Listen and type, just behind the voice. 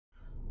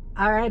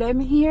All right, I'm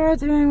here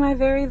doing my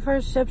very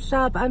first Shipt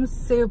shop. I'm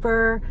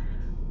super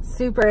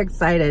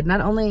excited.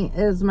 Not only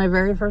is my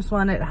very first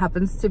one, it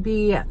happens to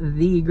be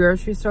the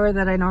grocery store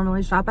that I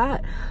normally shop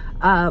at,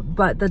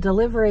 but the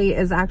delivery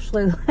is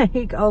actually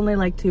like only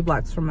like 2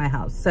 blocks from my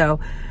house.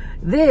 So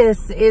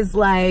this is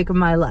like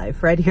my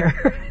life right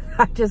here.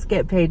 I just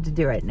get paid to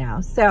do it now.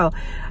 So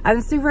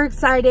I'm super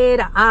excited.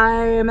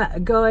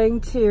 I'm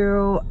going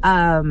to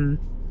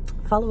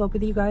follow up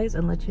with you guys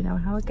and let you know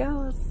how it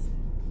goes.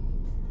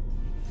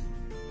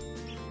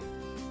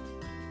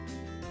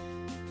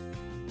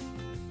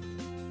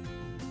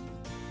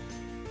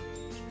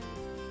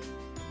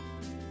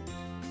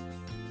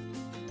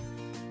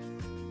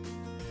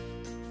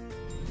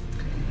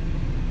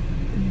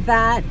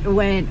 That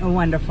went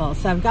wonderful.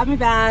 So I've got my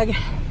bag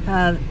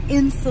of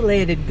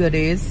insulated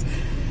goodies.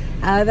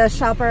 The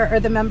shopper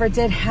or the member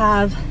did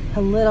have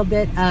a little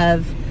bit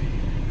of,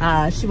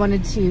 she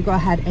wanted to go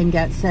ahead and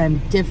get some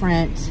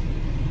different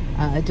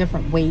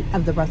weight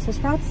of the Brussels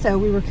sprouts. So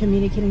we were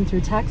communicating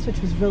through text,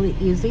 which was really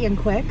easy and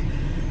quick,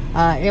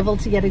 able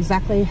to get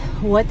exactly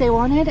what they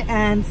wanted.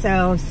 And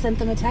so sent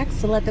them a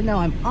text to let them know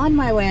I'm on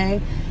my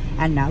way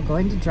and now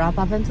going to drop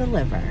off and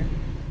deliver.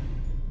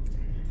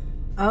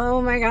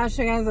 Oh my gosh,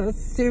 you guys, it was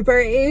super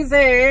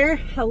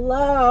easy.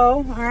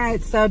 Hello. All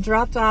right, so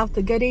dropped off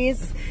the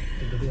goodies.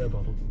 The beer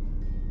bottle.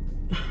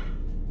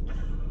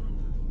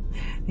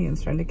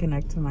 Ian's trying to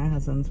connect to my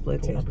husband's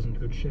Bluetooth. Isn't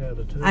good share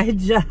the two. I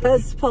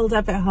just pulled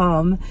up at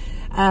home.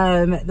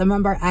 The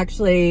member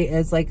actually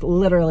is like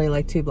literally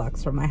like 2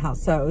 blocks from my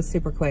house. So it was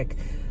super quick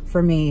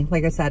for me.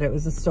 Like I said, it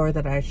was a store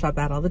that I shop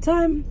at all the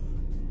time.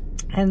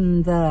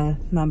 And the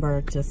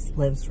member just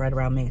lives right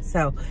around me.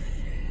 So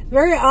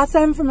very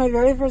awesome for my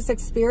very first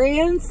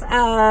experience.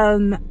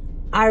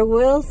 I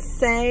will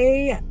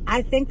say,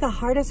 I think the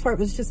hardest part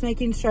was just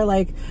making sure,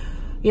 like,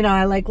 you know,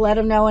 I like let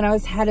them know when I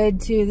was headed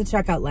to the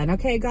checkout line.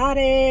 Okay, got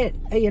it,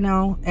 you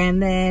know,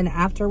 and then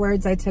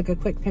afterwards I took a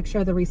quick picture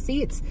of the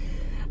receipt,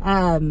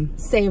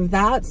 saved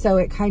that so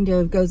it kind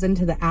of goes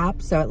into the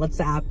app. So it lets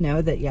the app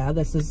know that, yeah,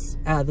 this is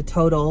the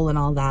total and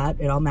all that.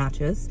 It all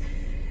matches.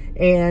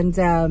 And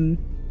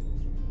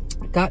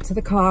got to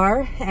the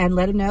car and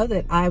let him know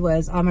that I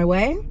was on my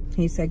way.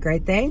 He said,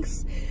 great,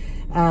 thanks.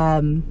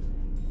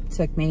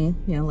 Took me,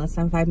 you know, less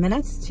than 5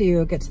 minutes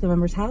to get to the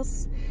member's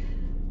house.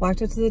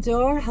 Walked up to the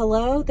door.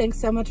 Hello, thanks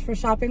so much for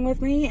shopping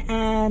with me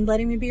and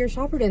letting me be your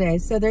shopper today.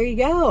 So there you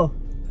go.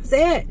 That's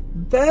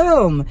it.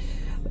 Boom.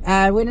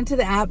 I went into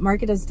the app,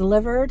 mark it as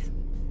delivered.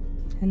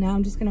 And now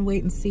I'm just gonna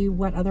wait and see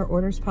what other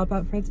orders pop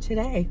up for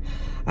today.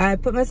 I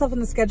put myself on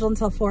the schedule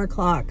until 4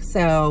 o'clock,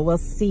 so we'll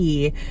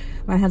see.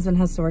 My husband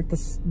has to work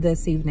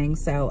this evening,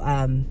 so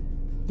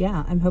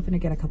yeah, I'm hoping to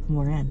get a couple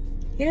more in.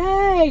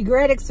 Yay,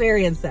 great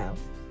experience though.